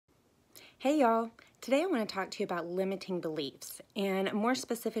Hey y'all, today I want to talk to you about limiting beliefs and more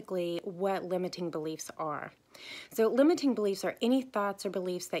specifically what limiting beliefs are. So limiting beliefs are any thoughts or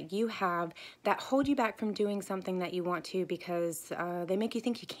beliefs that you have that hold you back from doing something that you want to because they make you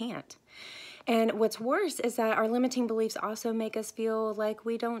think you can't. And what's worse is that our limiting beliefs also make us feel like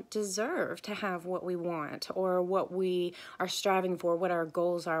we don't deserve to have what we want or what we are striving for, what our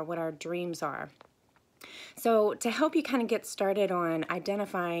goals are, what our dreams are. So to help you kind of get started on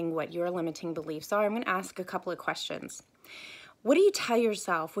identifying what your limiting beliefs are, I'm going to ask a couple of questions. What do you tell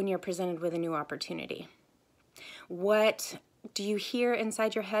yourself when you're presented with a new opportunity? What do you hear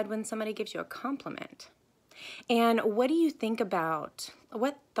inside your head when somebody gives you a compliment? And what do you think about?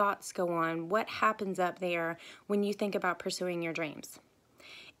 What thoughts go on? What happens up there when you think about pursuing your dreams?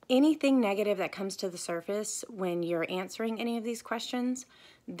 Anything negative that comes to the surface when you're answering any of these questions,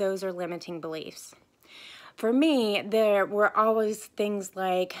 those are limiting beliefs. For me, there were always things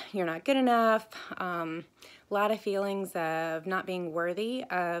like you're not good enough, a lot of feelings of not being worthy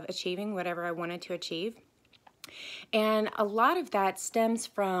of achieving whatever I wanted to achieve. And a lot of that stems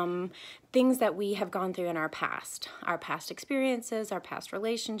from things that we have gone through in our past experiences, our past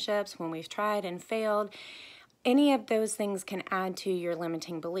relationships, when we've tried and failed. Any of those things can add to your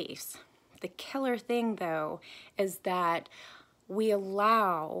limiting beliefs. The killer thing, though, is that we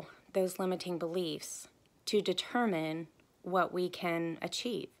allow those limiting beliefs to determine what we can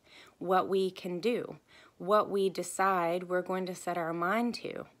achieve, what we can do, what we decide we're going to set our mind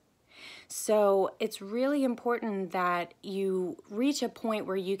to. So it's really important that you reach a point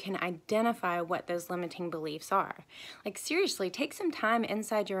where you can identify what those limiting beliefs are. Like seriously, take some time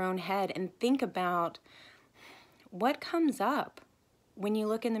inside your own head and think about what comes up when you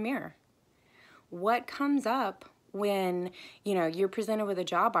look in the mirror. What comes up when you're presented with a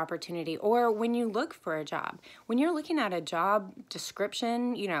job opportunity, or when you look for a job. When you're looking at a job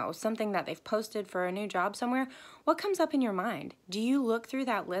description, something that they've posted for a new job somewhere, what comes up in your mind? Do you look through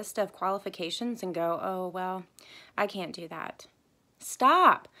that list of qualifications and go, oh, well, I can't do that?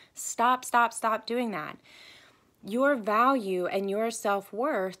 Stop doing that. Your value and your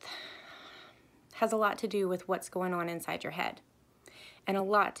self-worth has a lot to do with what's going on inside your head, and a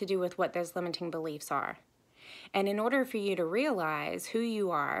lot to do with what those limiting beliefs are. And in order for you to realize who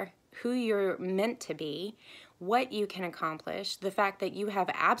you are, who you're meant to be, what you can accomplish, the fact that you have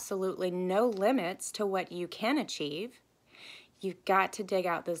absolutely no limits to what you can achieve, you've got to dig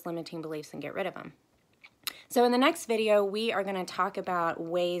out those limiting beliefs and get rid of them. So in the next video, we are going to talk about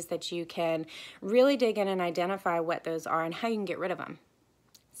ways that you can really dig in and identify what those are and how you can get rid of them.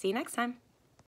 See you next time.